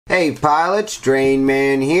Hey pilots, Drain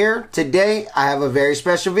Man here. Today I have a very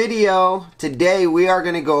special video. Today we are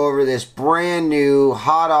going to go over this brand new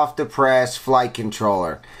hot off the press flight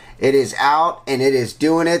controller. It is out and it is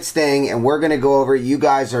doing its thing and we're going to go over it. You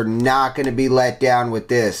guys are not going to be let down with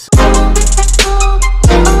this.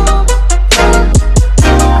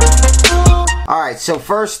 Alright, so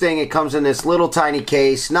first thing, it comes in this little tiny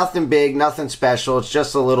case. Nothing big, nothing special. It's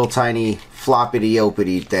just a little tiny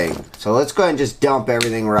floppity-opity thing. So let's go ahead and just dump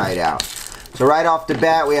everything right out. So right off the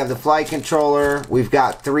bat, we have the flight controller. We've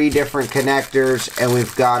got 3 different connectors, and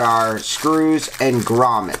we've got our screws and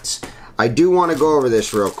grommets. I do want to go over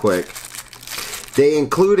this real quick. They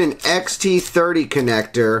include an XT30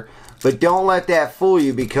 connector, but don't let that fool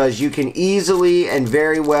you because you can easily and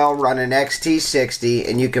very well run an XT60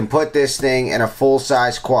 and you can put this thing in a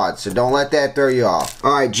full-size quad. So don't let that throw you off.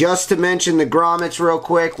 Alright, just to mention the grommets real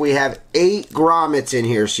quick, we have 8 grommets in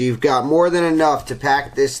here. So you've got more than enough to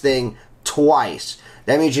pack this thing twice.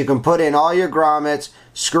 That means you can put in all your grommets,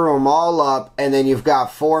 screw them all up, and then you've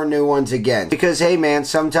got 4 new ones again. Because, hey man,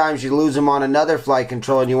 sometimes you lose them on another flight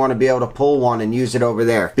controller and you want to be able to pull one and use it over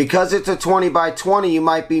there. Because it's a 20x20, you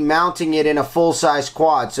might be mounting it in a full-size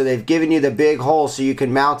quad. So they've given you the big hole so you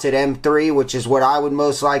can mount it M3, which is what I would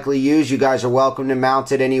most likely use. You guys are welcome to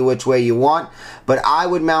mount it any which way you want. But I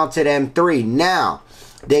would mount it M3. Now,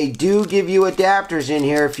 they do give you adapters in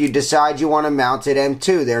here if you decide you want to mount it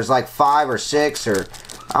M2. There's like 5 or 6 or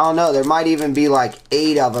I don't know. There might even be like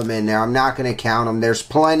 8 of them in there. I'm not going to count them. There's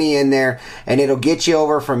plenty in there and it'll get you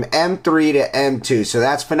over from M3 to M2. So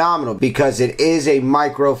that's phenomenal because it is a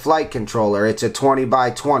micro flight controller. It's a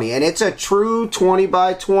 20x20 and it's a true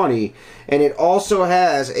 20x20 and it also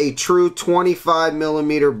has a true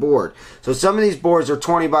 25mm board. So some of these boards are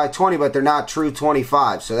 20x20 but they're not true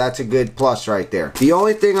 25. So that's a good plus right there. The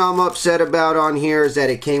only thing I'm upset about on here is that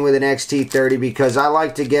it came with an XT30 because I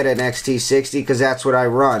like to get an XT60 because that's what I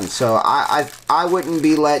run. So I wouldn't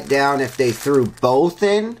be let down if they threw both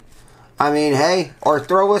in. I mean, hey, or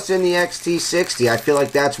throw us in the XT60. I feel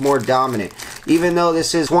like that's more dominant. Even though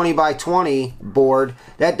this is 20x20 board,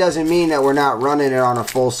 that doesn't mean that we're not running it on a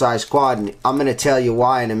full-size quad. And I'm going to tell you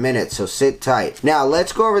why in a minute, so sit tight. Now,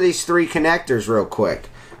 let's go over these 3 connectors real quick.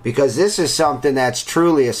 Because this is something that's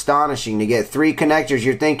truly astonishing to get 3 connectors.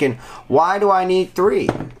 You're thinking, why do I need 3?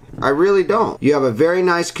 I really don't. You have a very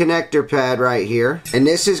nice connector pad right here. And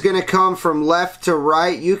this is going to come from left to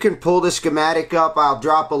right. You can pull the schematic up. I'll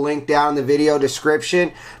drop a link down in the video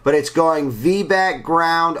description. But it's going VBAC,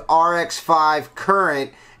 ground, RX5,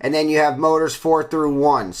 current. And then you have motors 4 through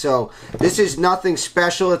 1. So this is nothing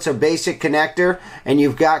special. It's a basic connector. And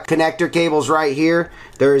you've got connector cables right here.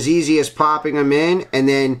 They're as easy as popping them in. And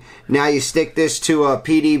then now you stick this to a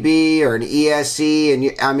PDB or an ESC. And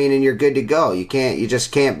and you're good to go. You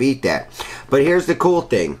just can't beat that. But here's the cool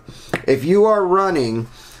thing. If you are running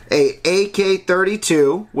a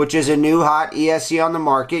AK32, which is a new hot ESC on the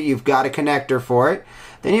market, you've got a connector for it.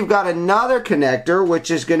 Then you've got another connector,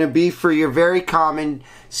 which is going to be for your very common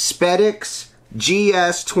Spedix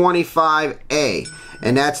GS25A.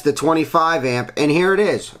 And that's the 25 amp. And here it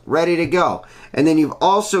is, ready to go. And then you've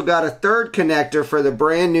also got a third connector for the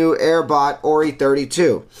brand new Airbot Ori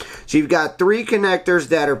 32. So you've got 3 connectors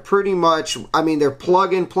that are pretty much, they're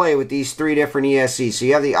plug and play with these 3 different ESCs. So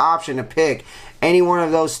you have the option to pick any one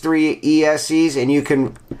of those 3 ESCs and you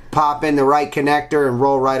can pop in the right connector and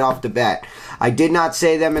roll right off the bat. I did not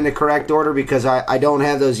say them in the correct order because I don't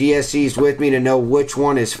have those ESCs with me to know which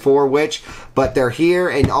one is for which, but they're here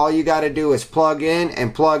and all you got to do is plug in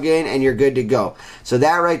and you're good to go. So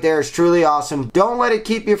that right there is truly awesome. Don't let it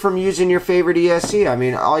keep you from using your favorite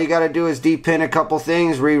ESC. All you got to do is depin a couple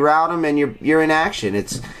things, reroute them, and you're in action.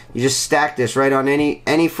 You just stack this right on any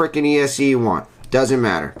freaking ESC you want. Doesn't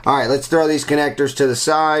matter. Alright, let's throw these connectors to the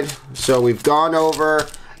side. So we've gone over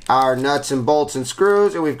our nuts and bolts and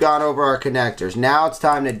screws and we've gone over our connectors. Now it's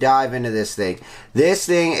time to dive into this thing. This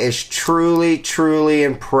thing is truly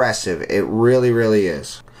impressive. It really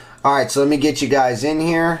is. Alright, so let me get you guys in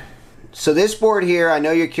here. So this board here, I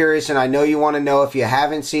know you're curious and I know you want to know if you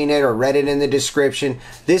haven't seen it or read it in the description.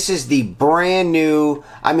 This is the brand new,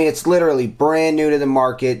 it's literally brand new to the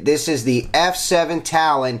market. This is the F7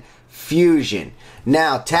 Talon Fusion.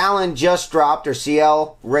 Now, Talon just dropped, or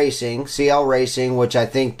CL Racing, which I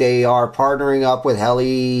think they are partnering up with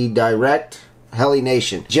Heli Direct. Heli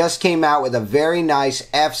Nation, just came out with a very nice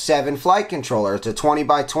F7 flight controller. It's a 20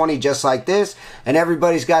 by 20 just like this, and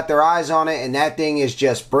everybody's got their eyes on it, and that thing is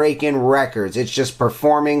just breaking records. It's just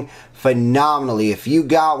performing phenomenally. If you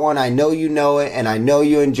got one, I know you know it, and I know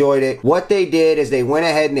you enjoyed it. What they did is they went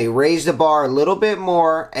ahead and they raised the bar a little bit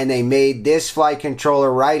more, and they made this flight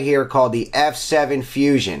controller right here called the F7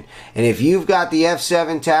 Fusion. And if you've got the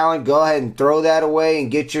F7 Talon, go ahead and throw that away and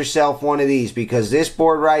get yourself one of these, because this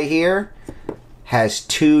board right here has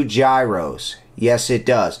 2 gyros. Yes, it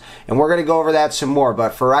does. And we're going to go over that some more.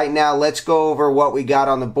 But for right now, let's go over what we got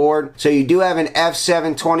on the board. So you do have an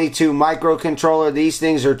F722 microcontroller. These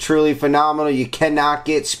things are truly phenomenal. You cannot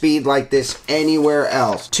get speed like this anywhere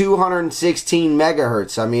else. 216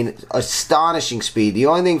 megahertz. I mean, astonishing speed. The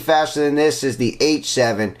only thing faster than this is the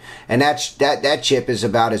H7. And that chip is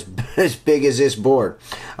about as big as this board.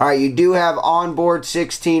 All right, you do have onboard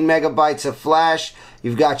 16 megabytes of flash.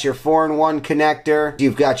 You've got your 4-in-1 connector,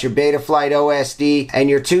 you've got your Betaflight OSD, and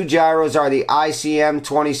your 2 gyros are the ICM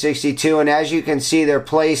 2062, and as you can see, they're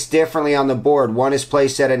placed differently on the board. One is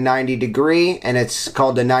placed at a 90 degree, and it's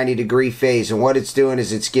called the 90 degree phase, and what it's doing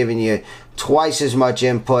is it's giving you twice as much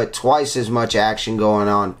input, twice as much action going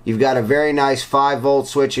on. You've got a very nice 5-volt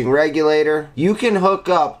switching regulator. You can hook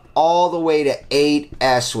up all the way to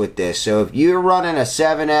 8S with this, so if you're running a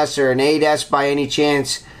 7S or an 8S by any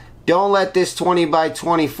chance, don't let this 20 by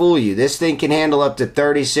 20 fool you. This thing can handle up to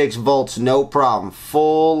 36 volts, no problem.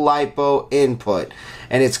 Full LiPo input.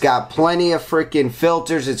 And it's got plenty of freaking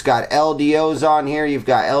filters. It's got LDOs on here. You've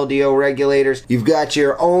got LDO regulators. You've got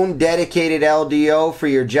your own dedicated LDO for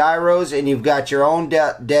your gyros. And you've got your own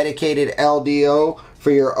dedicated LDO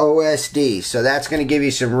for your OSD. So that's going to give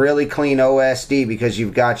you some really clean OSD because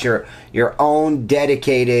you've got your own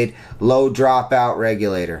dedicated low dropout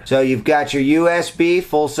regulator. So you've got your USB,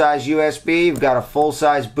 full-size USB. You've got a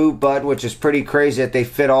full-size boot button, which is pretty crazy that they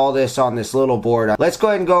fit all this on this little board. Let's go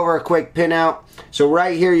ahead and go over a quick pinout. So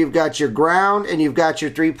right here you've got your ground and you've got your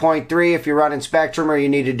 3.3 if you're running Spectrum or you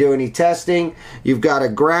need to do any testing. You've got a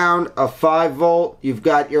ground, a 5-volt. You've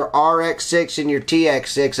got your RX6 and your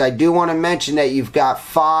TX6. I do want to mention that you've got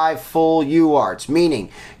 5 full UARTs, meaning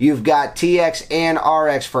you've got TX and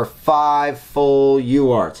RX for 5 full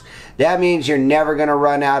UARTs. That means you're never going to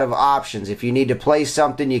run out of options. If you need to play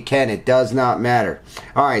something, you can. It does not matter.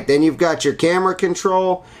 Alright, then you've got your camera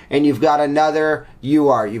control, and you've got another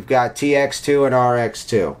UART. You've got TX2 and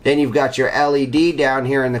RX2. Then you've got your LED down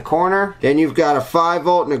here in the corner. Then you've got a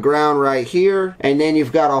 5-volt and a ground right here. And then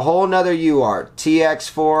you've got a whole nother UART,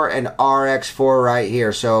 TX4 and RX4 right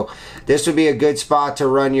here. So this would be a good spot to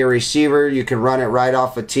run your receiver. You can run it right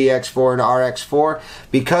off of TX4 and RX4.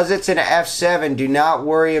 Because it's an F7, do not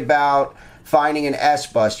worry about finding an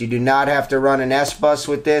S-bus. You do not have to run an S-bus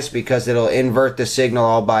with this because it'll invert the signal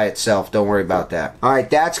all by itself. Don't worry about that. Alright,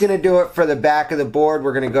 that's going to do it for the back of the board.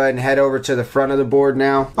 We're going to go ahead and head over to the front of the board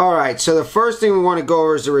now. Alright, so the first thing we want to go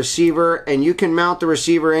over is the receiver, and you can mount the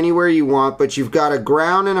receiver anywhere you want, but you've got a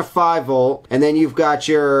ground and a 5-volt, and then you've got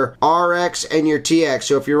your RX and your TX.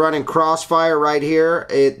 So if you're running Crossfire right here,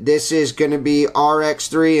 this is going to be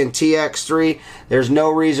RX3 and TX3. There's no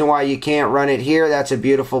reason why you can't run it here. That's a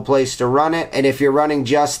beautiful place to run it. And if you're running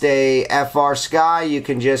just a Frsky, you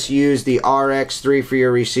can just use the RX3 for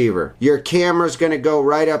your receiver. Your camera's going to go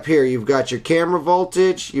right up here. You've got your camera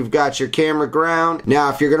voltage, you've got your camera ground. Now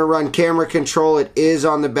if you're going to run camera control, it is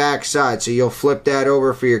on the back side, so you'll flip that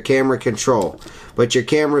over for your camera control. But your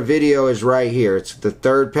camera video is right here. It's the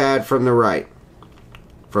third pad from the right.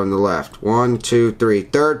 From the left. 1, 2, 3.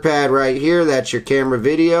 Third pad right here, that's your camera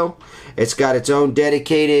video. It's got its own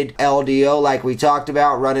dedicated LDO like we talked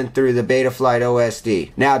about running through the Betaflight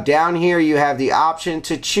OSD. Now down here you have the option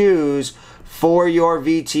to choose for your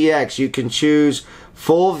VTX. You can choose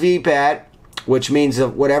full VPAD, which means that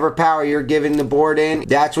whatever power you're giving the board in,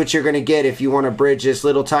 that's what you're going to get if you want to bridge this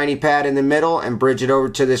little tiny pad in the middle and bridge it over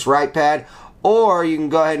to this right pad. Or you can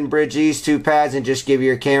go ahead and bridge these 2 pads and just give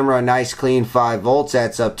your camera a nice clean 5 volts.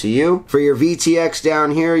 That's up to you. For your VTX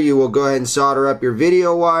down here, you will go ahead and solder up your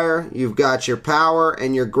video wire. You've got your power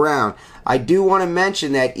and your ground. I do want to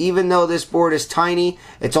mention that even though this board is tiny,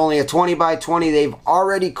 it's only a 20 by 20, they've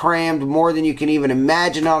already crammed more than you can even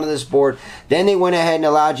imagine onto this board. Then they went ahead and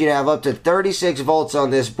allowed you to have up to 36 volts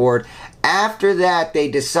on this board. After that, they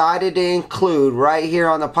decided to include right here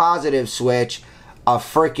on the positive switch a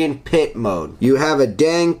freaking pit mode. You have a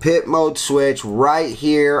dang pit mode switch right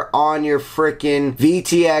here on your freaking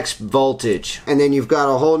VTX voltage. And then you've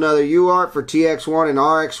got a whole nother UART for TX1 and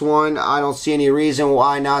RX1. I don't see any reason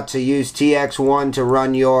why not to use TX1 to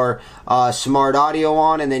run your smart audio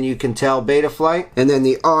on, and then you can tell Betaflight. And then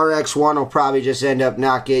the RX1 will probably just end up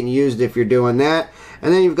not getting used if you're doing that.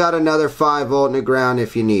 And then you've got another 5 volt in the ground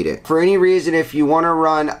if you need it. For any reason, if you want to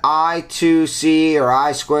run I2C or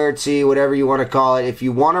I2C, whatever you want to call it, if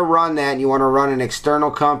you want to run that and you want to run an external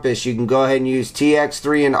compass, you can go ahead and use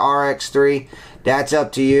TX3 and RX3. That's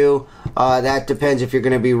up to you. That depends if you're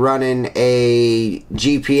going to be running a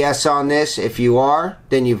GPS on this. If you are,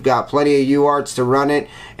 then you've got plenty of UARTs to run it,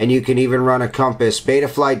 and you can even run a compass.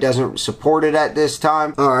 Betaflight doesn't support it at this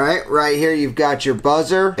time. Alright, right here you've got your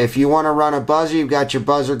buzzer. If you want to run a buzzer, you've got your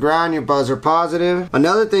buzzer ground, your buzzer positive.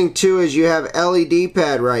 Another thing too is you have LED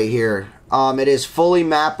pad right here. It is fully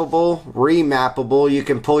mappable, remappable. You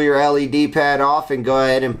can pull your LED pad off and go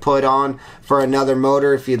ahead and put on for another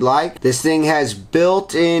motor if you'd like. This thing has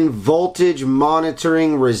built-in voltage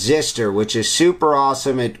monitoring resistor, which is super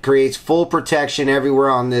awesome. It creates full protection everywhere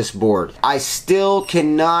on this board. I still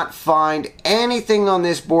cannot find anything on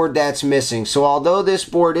this board that's missing. So although this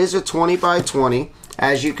board is a 20 by 20,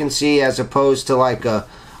 as you can see, as opposed to like a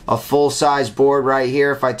full-size board right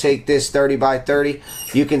here, if I take this 30 by 30,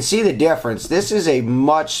 you can see the difference. This is a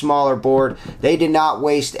much smaller board. They did not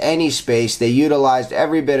waste any space. They utilized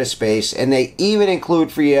every bit of space, and they even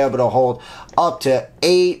include for you able to hold up to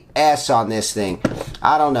 8S on this thing.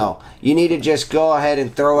 I don't know. You need to just go ahead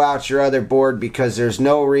and throw out your other board, because there's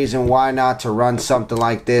no reason why not to run something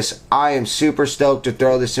like this. I am super stoked to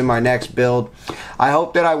throw this in my next build. I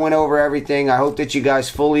hope that I went over everything. I hope that you guys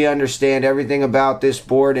fully understand everything about this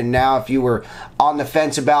board, and now if you were on the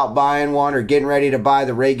fence about buying one or getting ready to buy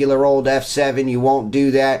the regular old F7, you won't do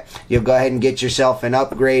that. You'll go ahead and get yourself an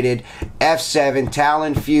upgraded F7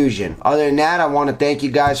 Talon Fusion. Other than that, I want to thank you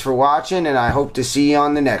guys for watching, and I hope to see you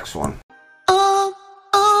on the next one.